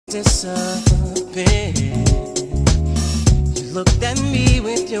Disappear. You looked at me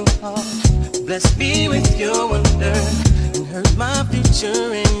with your heart, blessed me with your wonder, and heard my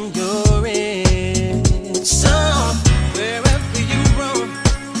future in your ears. So wherever you roam,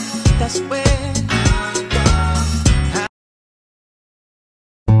 that's where.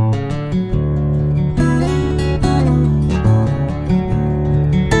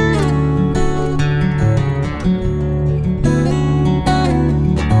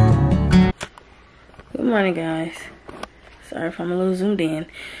 Good morning, guys. Sorry if I'm a little zoomed in.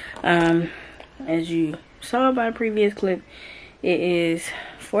 As you saw by the previous clip, it is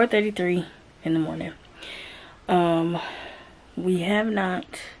 4:33 in the morning. We have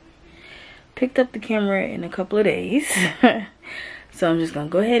not picked up the camera in a couple of days. So I'm just gonna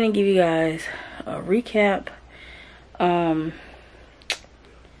go ahead and give you guys a recap. You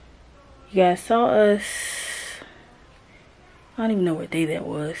guys saw us, I don't even know what day that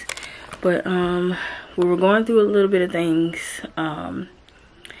was, but we were going through a little bit of things, and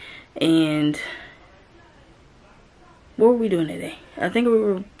what were we doing today? I think we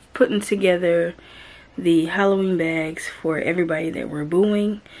were putting together the Halloween bags for everybody that we're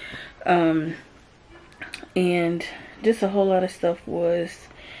booing, and just a whole lot of stuff was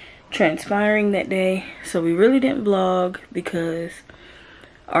transpiring that day. So we really didn't vlog because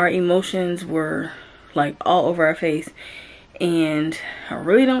our emotions were like all over our face, and I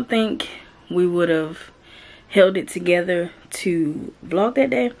really don't think we would have held it together to vlog that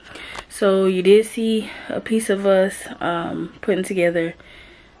day. So you did see a piece of us putting together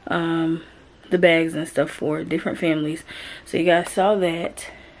the bags and stuff for different families. So you guys saw that.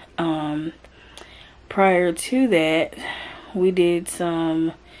 Prior to that, we did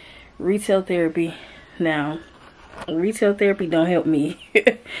some retail therapy. Now, retail therapy don't help me.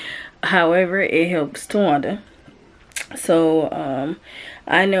 However, it helps Tawanda. So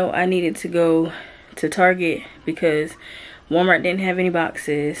I know I needed to go to Target because Walmart didn't have any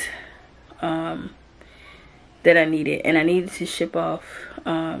boxes that I needed, and I needed to ship off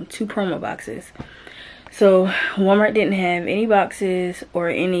 2 promo boxes. So Walmart didn't have any boxes or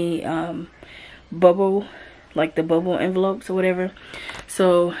any bubble, like the bubble envelopes or whatever.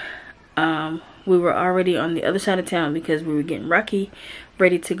 So we were already on the other side of town because we were getting Rocky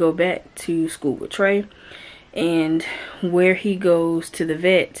ready to go back to school with Trey. And where he goes to the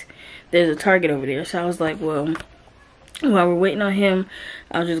vet, there's a Target over there. So I was like, well, while we're waiting on him,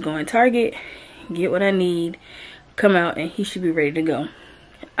 I'll just go in Target, get what I need, come out, and he should be ready to go.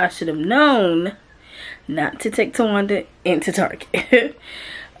 I should have known not to take Tawanda into Target.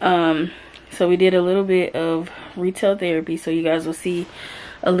 So we did a little bit of retail therapy, so you guys will see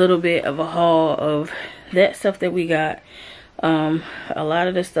a little bit of a haul of that stuff that we got. A lot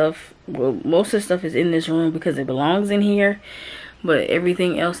of the stuff, well, most of the stuff is in this room because it belongs in here, but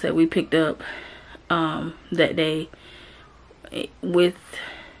everything else that we picked up that day with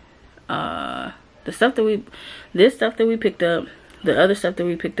this stuff that we picked up, the other stuff that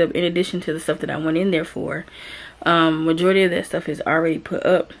we picked up in addition to the stuff that I went in there for, majority of that stuff is already put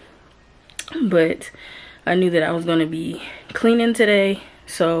up. But I knew that I was going to be cleaning today,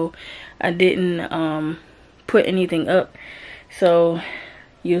 so I didn't put anything up. So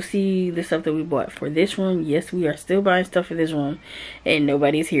you'll see the stuff that we bought for this room. Yes, we are still buying stuff for this room, and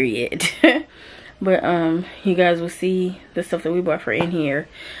nobody's here yet. But you guys will see the stuff that we bought for in here.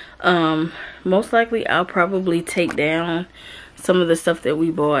 Most likely I'll probably take down some of the stuff that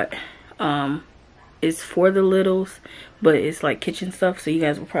we bought. It's for the littles, but it's like kitchen stuff, so you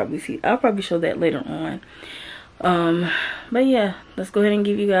guys will probably see. I'll probably show that later on. But yeah, let's go ahead and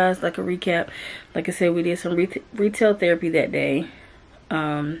give you guys like a recap. Like I said, we did some retail therapy that day.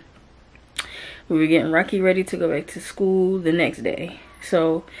 We were getting Rocky ready to go back to school the next day.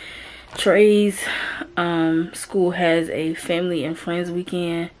 So Trey's school has a family and friends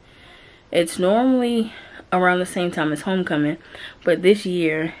weekend. It's normally around the same time as homecoming, but this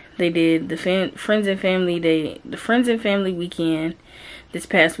year they did the friends and family day, the friends and family weekend this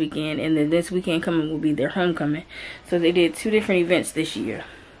past weekend, and then this weekend coming will be their homecoming. So they did 2 different events this year.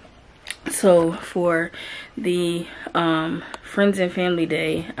 So for the friends and family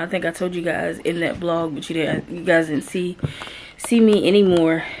day, I think I told you guys in that vlog, but you guys didn't see me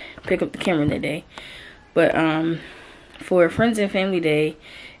anymore pick up the camera that day. But for friends and family day,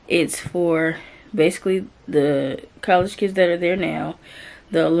 it's for basically the college kids that are there now,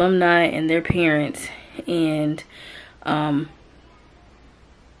 the alumni and their parents, and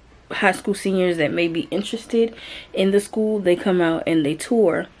high school seniors that may be interested in the school. They come out and they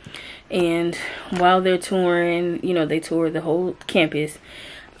tour, and while they're touring, you know, they tour the whole campus.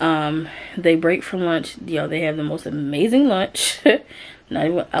 They break for lunch. Yo, they have the most amazing lunch. Not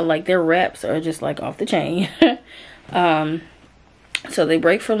even, I like their wraps are just like off the chain. So they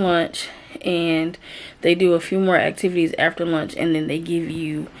break for lunch and they do a few more activities after lunch, and then they give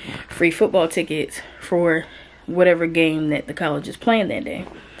you free football tickets for whatever game that the college is playing that day.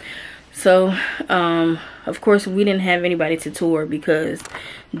 So of course we didn't have anybody to tour because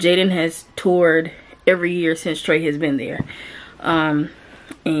Jaden has toured every year since Trey has been there,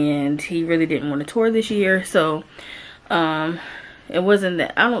 and he really didn't want to tour this year. So it wasn't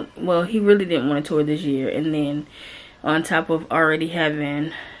that he really didn't want to tour this year, and then on top of already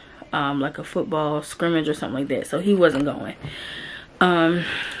having like a football scrimmage or something like that, so he wasn't going.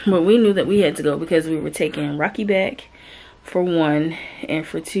 But we knew that we had to go because we were taking Rocky back for one, and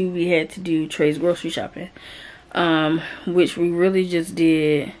for two we had to do Trey's grocery shopping, which we really just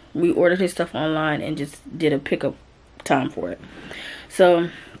did. We ordered his stuff online and just did a pickup time for it. So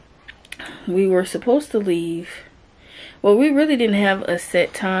we were supposed to leave. Well, we really didn't have a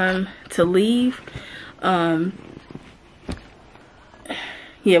set time to leave.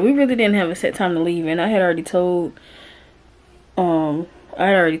 Yeah, we really didn't have a set time to leave, and I had already told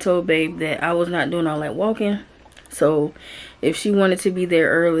Babe that I was not doing all that walking. So if she wanted to be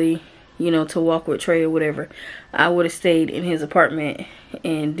there early, you know, to walk with Trey or whatever, I would have stayed in his apartment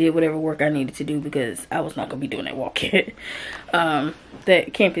and did whatever work I needed to do, because I was not going to be doing that walking.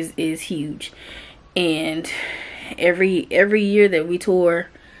 That campus is huge, and every year that we tour,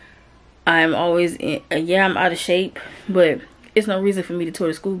 I'm always I'm out of shape, but it's no reason for me to tour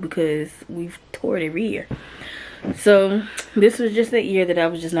the school because we've toured every year. So this was just that year that I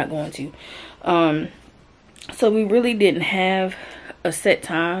was just not going to. So we really didn't have a set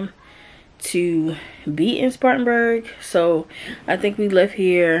time to be in Spartanburg. So I think we left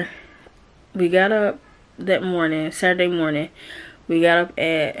here. We got up that morning, Saturday morning. We got up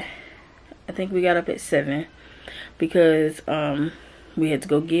at, I think we got up at 7 because we had to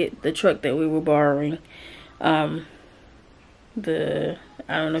go get the truck that we were borrowing. I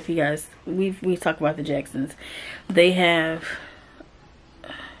don't know if you guys, we talked about the Jacksons. They have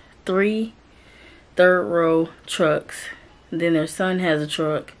 3 third row trucks. Then their son has a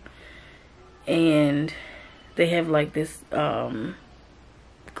truck, and they have like this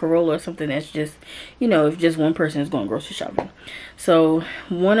Corolla or something that's just, you know, if just one person is going grocery shopping. So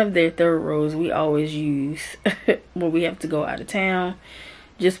one of their third rows we always use when we have to go out of town,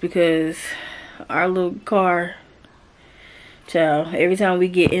 just because our little car, child, every time we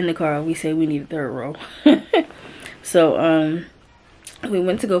get in the car we say we need a third row. So we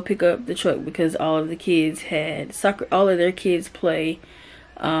went to go pick up the truck because all of the kids had soccer. All of their kids play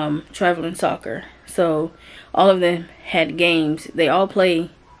traveling soccer, so all of them had games. They all play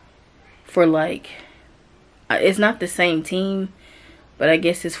for, like, it's not the same team, but I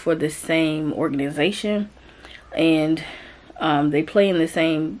guess it's for the same organization, and they play on the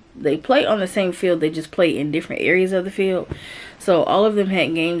same field. They just play in different areas of the field. So all of them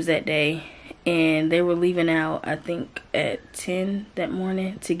had games that day, and they were leaving out, I think, at 10 that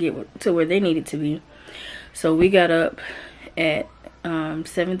morning to get to where they needed to be. So we got up at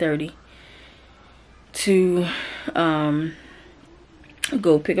 7:30 to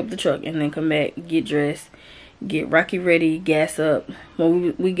go pick up the truck, and then come back, get dressed, get Rocky ready, gas up.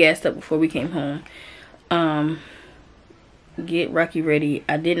 Well, we gassed up before we came home. Get Rocky ready.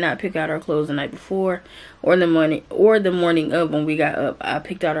 I did not pick out our clothes the night before or the morning of when we got up. I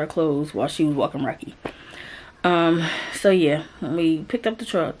picked out our clothes while she was walking Rocky. So yeah, we picked up the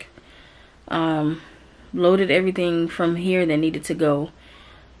truck, loaded everything from here that needed to go,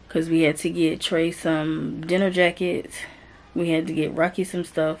 because we had to get Trey some dinner jackets. We had to get Rocky some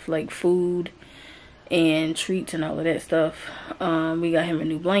stuff like food and treats and all of that stuff. We got him a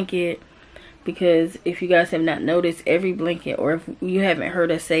new blanket, because if you guys have not noticed, every blanket, or if you haven't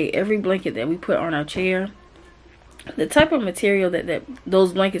heard us say, every blanket that we put on our chair, the type of material that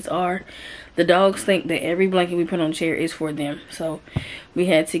those blankets are, the dogs think that every blanket we put on the chair is for them. So we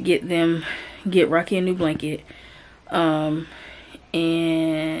had to get Rocky a new blanket, and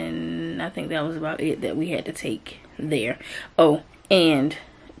I think that was about it that we had to take there. Oh, and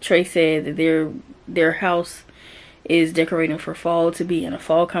Trey said that their house is decorating for fall, to be in a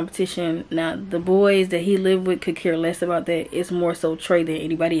fall competition. Now the boys that he lived with could care less about that. It's more so Trey than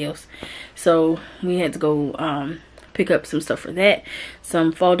anybody else. So we had to go pick up some stuff for that,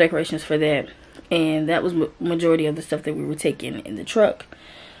 some fall decorations for that, and that was majority of the stuff that we were taking in the truck.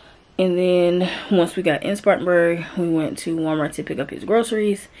 And then once we got in Spartanburg, we went to Walmart to pick up his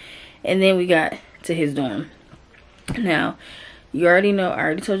groceries, and then we got to his dorm. Now, you already know, I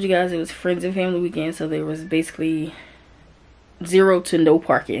already told you guys it was friends and family weekend, so there was basically 0 to no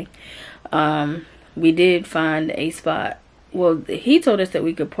parking. We did find a spot well, he told us that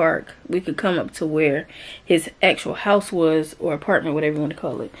we could come up to where his actual house was, or apartment, whatever you want to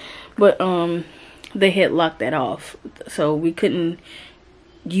call it. But they had locked that off, so we couldn't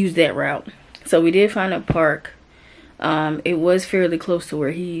use that route. So we did find a park. It was fairly close to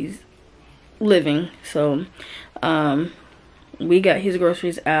where he's living, so we got his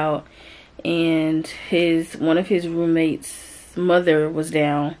groceries out, and one of his roommates' mother was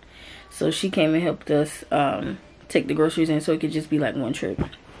down, so she came and helped us take the groceries in, so it could just be like one trip.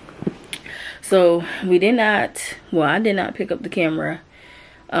 So I did not pick up the camera.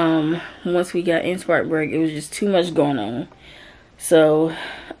 Once we got in Spartanburg, it was just too much going on. So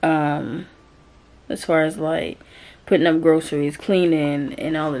as far as like putting up groceries, cleaning,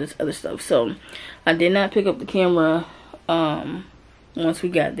 and all of this other stuff, so I did not pick up the camera once we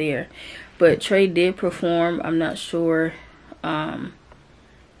got there. But Trey did perform. I'm not sure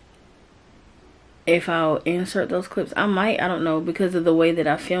if I'll insert those clips. I might, I don't know, because of the way that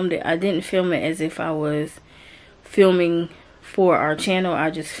I filmed it. I didn't film it as if I was filming for our channel.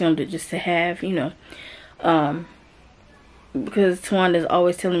 I just filmed it just to have, you know, because Tawanda's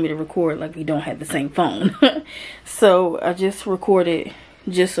always telling me to record like we don't have the same phone. So I just recorded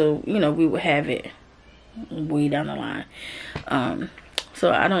just so, you know, we would have it way down the line.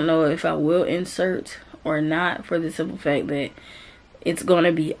 So I don't know if I will insert or not, for the simple fact that it's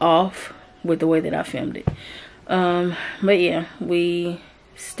gonna be off with the way that I filmed it. But yeah, we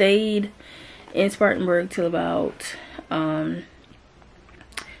stayed in Spartanburg till about I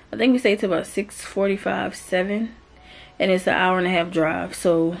think we stayed till about 6:45, 7, and it's an hour and a half drive.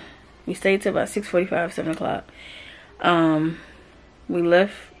 So we stayed till about 6:45, 7 o'clock. We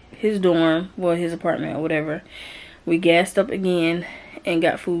left his dorm, well, his apartment or whatever. We gassed up again and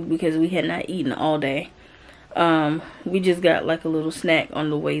got food because we had not eaten all day. We just got like a little snack on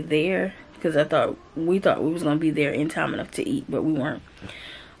the way there, because we thought we was gonna be there in time enough to eat, but we weren't.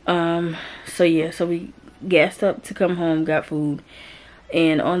 So yeah, so we gassed up to come home, got food,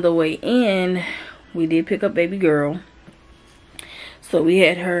 and on the way in, we did pick up baby girl. So we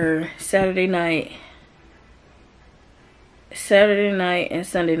had her Saturday night and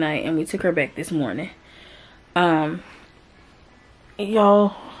Sunday night, and we took her back this morning.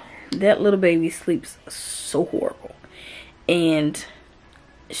 Y'all, that little baby sleeps so horrible, and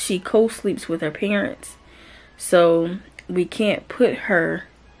she co-sleeps with her parents, so we can't put her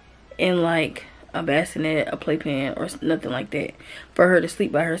in like a bassinet, a playpen, or nothing like that for her to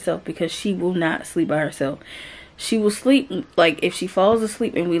sleep by herself, because she will not sleep by herself. She will sleep, like if she falls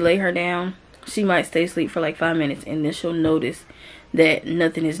asleep and we lay her down, she might stay asleep for like 5 minutes, and then she'll notice that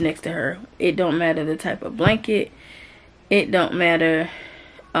nothing is next to her. It don't matter the type of blanket, it don't matter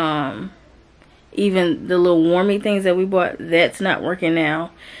even the little warmy things that we bought, that's not working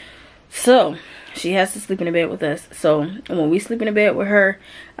now. So she has to sleep in the bed with us. So when we sleep in the bed with her,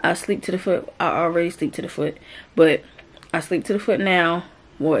 I sleep to the foot. I already sleep to the foot, but I sleep to the foot now,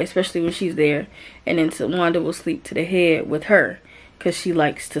 well, especially when she's there. And then Tawanda will sleep to the head with her, because she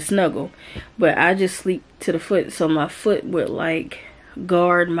likes to snuggle. But I just sleep to the foot, so my foot would like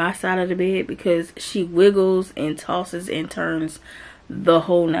guard my side of the bed, because she wiggles and tosses and turns the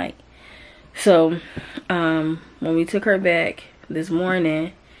whole night. So when we took her back this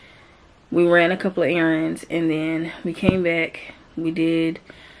morning, we ran a couple of errands, and then we came back. We did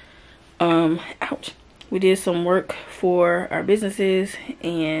we did some work for our businesses,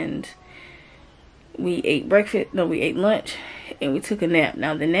 and we ate we ate lunch, and we took a nap.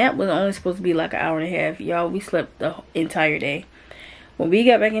 Now the nap was only supposed to be like an hour and a half. Y'all, we slept the entire day. When we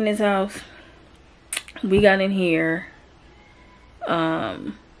got back in this house, we got in here,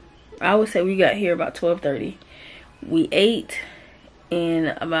 I would say we got here about 12:30. We ate in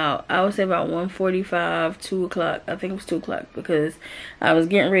about, I would say about 1:45, 2 o'clock. I think it was 2 o'clock, because I was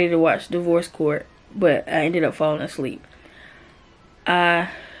getting ready to watch Divorce Court, but I ended up falling asleep. I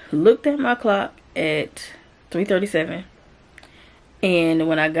looked at my clock at 3:37, and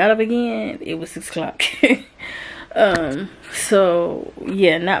when I got up again, it was 6 o'clock. So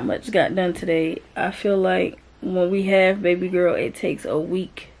yeah, not much got done today. I feel like when we have baby girl, it takes a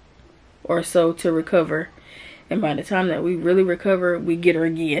week or so to recover, and by the time that we really recover, we get her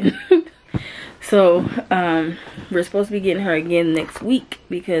again. So we're supposed to be getting her again next week,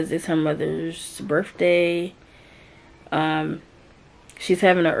 because it's her mother's birthday. She's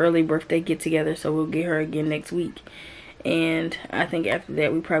having an early birthday get together, so we'll get her again next week. And I think after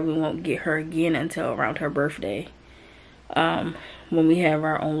that, we probably won't get her again until around her birthday, when we have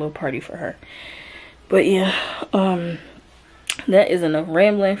our own little party for her. But yeah, that is enough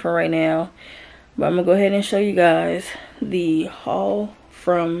rambling for right now. But I'm gonna go ahead and show you guys the haul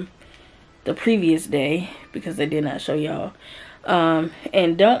from the previous day because I did not show y'all.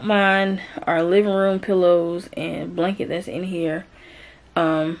 And don't mind our living room pillows and blanket that's in here.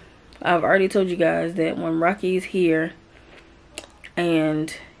 I've already told you guys that when Rocky's here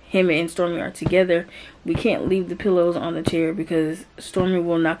and him and Stormy are together, we can't leave the pillows on the chair because Stormy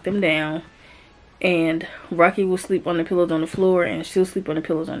will knock them down, and Rocky will sleep on the pillows on the floor and she'll sleep on the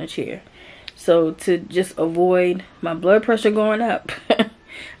pillows on the chair. So to just avoid my blood pressure going up,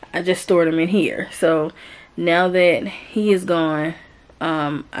 I just stored them in here. So now that he is gone,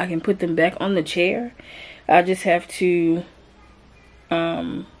 I can put them back on the chair. I just have to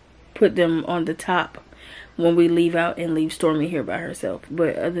put them on the top when we leave out and leave Stormy here by herself.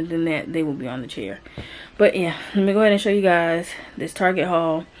 But other than that, they will be on the chair. But yeah, let me go ahead and show you guys this Target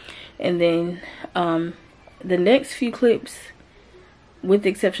haul. And then the next few clips, with the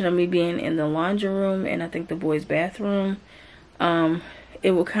exception of me being in the laundry room and I think the boys' bathroom,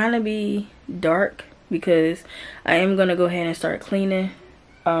 it will kind of be dark because I am going to go ahead and start cleaning,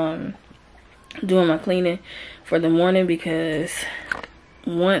 doing my cleaning for the morning, because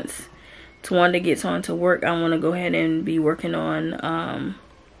once Tawanda gets on to work, I want to go ahead and be working on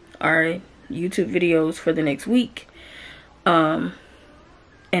our YouTube videos for the next week,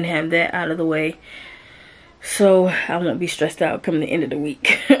 and have that out of the way so I won't be stressed out come the end of the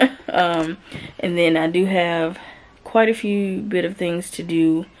week. And then I do have quite a few bit of things to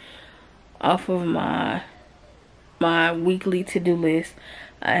do off of my weekly to-do list.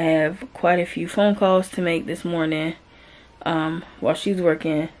 I have quite a few phone calls to make this morning while she's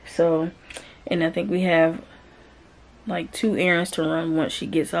working. So, and I think we have like 2 errands to run once she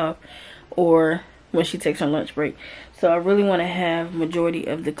gets off or when she takes her lunch break. So I really want to have majority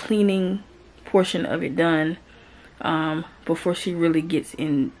of the cleaning portion of it done before she really gets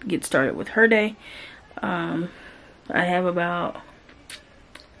started with her day. I have about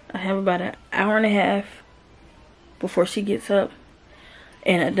an hour and a half before she gets up,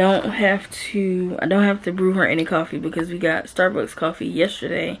 and I don't have to brew her any coffee because we got Starbucks coffee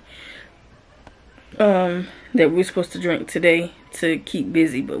yesterday that we were supposed to drink today to keep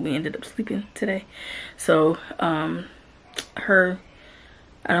busy, but we ended up sleeping today. So I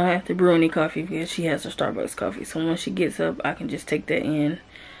don't have to brew any coffee because she has her Starbucks coffee. So when she gets up, I can just take that in.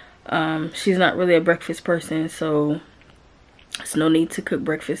 She's not really a breakfast person, so there's no need to cook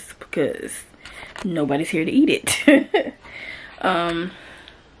breakfast because nobody's here to eat it.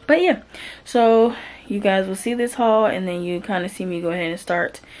 But yeah, so you guys will see this haul, and then you kind of see me go ahead and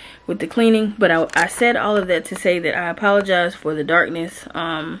start with the cleaning. But I said all of that to say that I apologize for the darkness.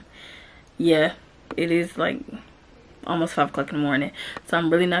 Yeah, it is like almost 5 o'clock in the morning, so I'm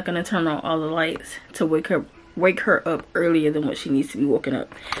really not going to turn on all the lights to wake her up earlier than what she needs to be woken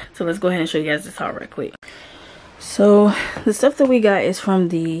up. So let's go ahead and show you guys this haul right quick. So the stuff that we got is from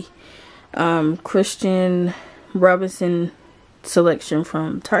the Christian Robinson selection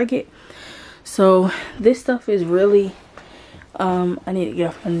from Target. So this stuff is really I need to get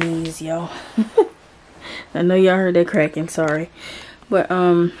off my knees, y'all. I know y'all heard that cracking, sorry. But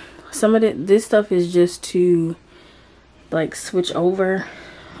some of this stuff is just to like switch over.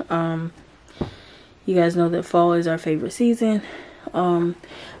 You guys know that fall is our favorite season. I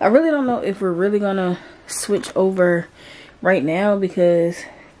really don't know if we're really gonna switch over right now because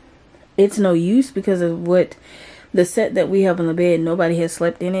it's no use, because of what the set that we have on the bed, nobody has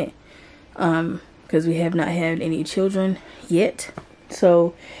slept in it because we have not had any children yet.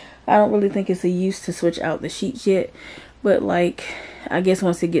 So I don't really think it's a use to switch out the sheets yet. But like, I guess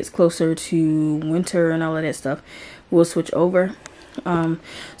once it gets closer to winter and all of that stuff, we'll switch over.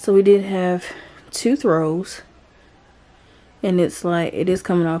 So we did have 2 throws, and it's like, it is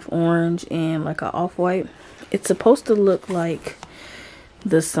coming off orange and like a off-white. It's supposed to look like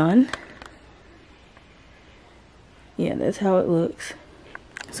the sun. Yeah, that's how it looks.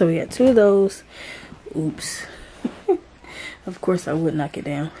 So we got 2 of those. Oops. Of course I would knock it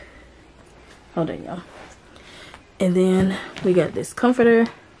down. Hold on, y'all. And then we got this comforter.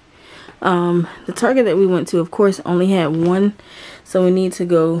 The Target that we went to, of course, only had 1. So we need to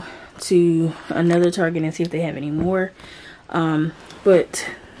go to another Target and see if they have any more. But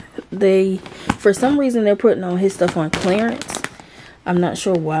for some reason, they're putting all his stuff on clearance. I'm not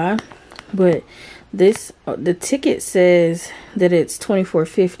sure why. But the ticket says that it's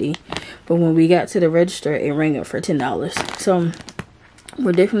 $24.50, but when we got to the register, it rang up for $10. So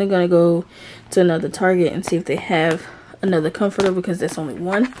we're definitely gonna go to another Target and see if they have another comforter, because that's only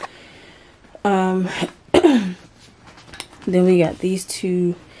 1. Then we got these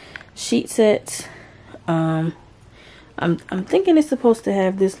 2 sheet sets. I'm thinking it's supposed to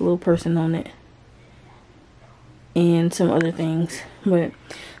have this little person on it. and some other things. But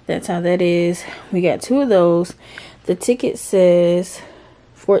that's how that is. We got 2 of those. The ticket says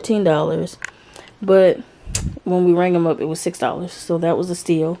 $14, but when we rang them up, it was $6. So that was a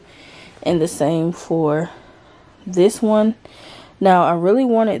steal. And the same for this one. Now, I really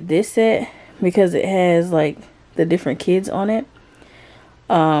wanted this set because it has like the different kids on it.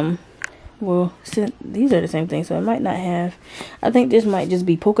 Well, since these are the same thing, so it might not have. I think this might just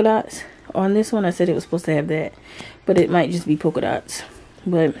be polka dots on this one. I said it was supposed to have that, but it might just be polka dots.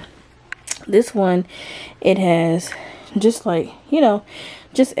 But this one, it has just like, you know,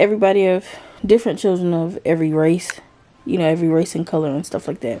 just everybody of different children of every race, you know, every race and color and stuff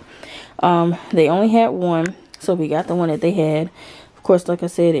like that. They only had one, so we got the one that they had. Of course, like I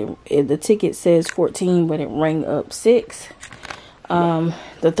said, the ticket says 14, but it rang up 6.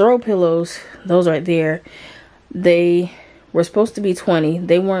 The throw pillows, those right there, they were supposed to be 20.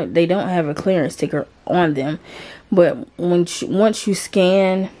 They don't have a clearance sticker on them, but once you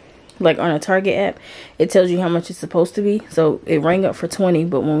scan, like on a Target app, it tells you how much it's supposed to be. So it rang up for 20,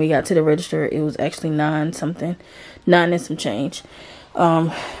 but when we got to the register, it was actually 9 something, 9 and some change.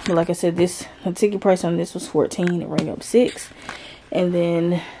 But like I said, the ticket price on this was 14. It rang up 6. And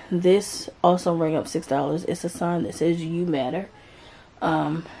then this also rang up $6. It's a sign that says "You Matter."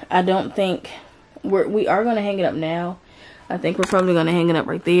 I don't think we are going to hang it up now. I think we're probably going to hang it up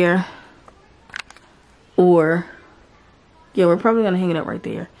right there. Or, yeah, we're probably going to hang it up right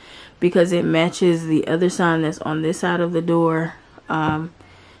there, because it matches the other sign that's on this side of the door, that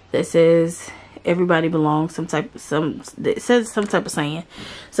says "Everybody Belongs," it says some type of saying.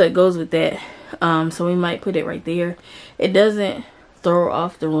 So it goes with that. So we might put it right there. It doesn't throw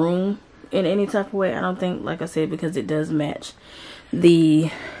off the room in any type of way, I don't think, like I said, because it does match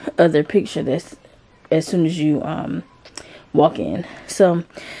the other picture that's as soon as you walk in. So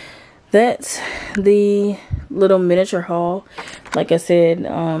that's the little miniature haul. Like I said,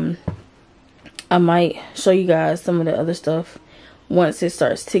 I might show you guys some of the other stuff once it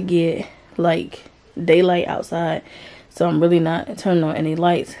starts to get like daylight outside. So I'm really not turning on any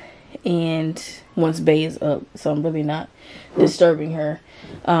lights, and once Bay is up, so I'm really not disturbing her.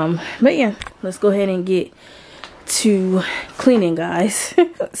 But yeah, let's go ahead and get to cleaning, guys.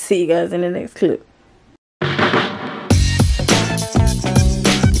 See you guys in the next clip.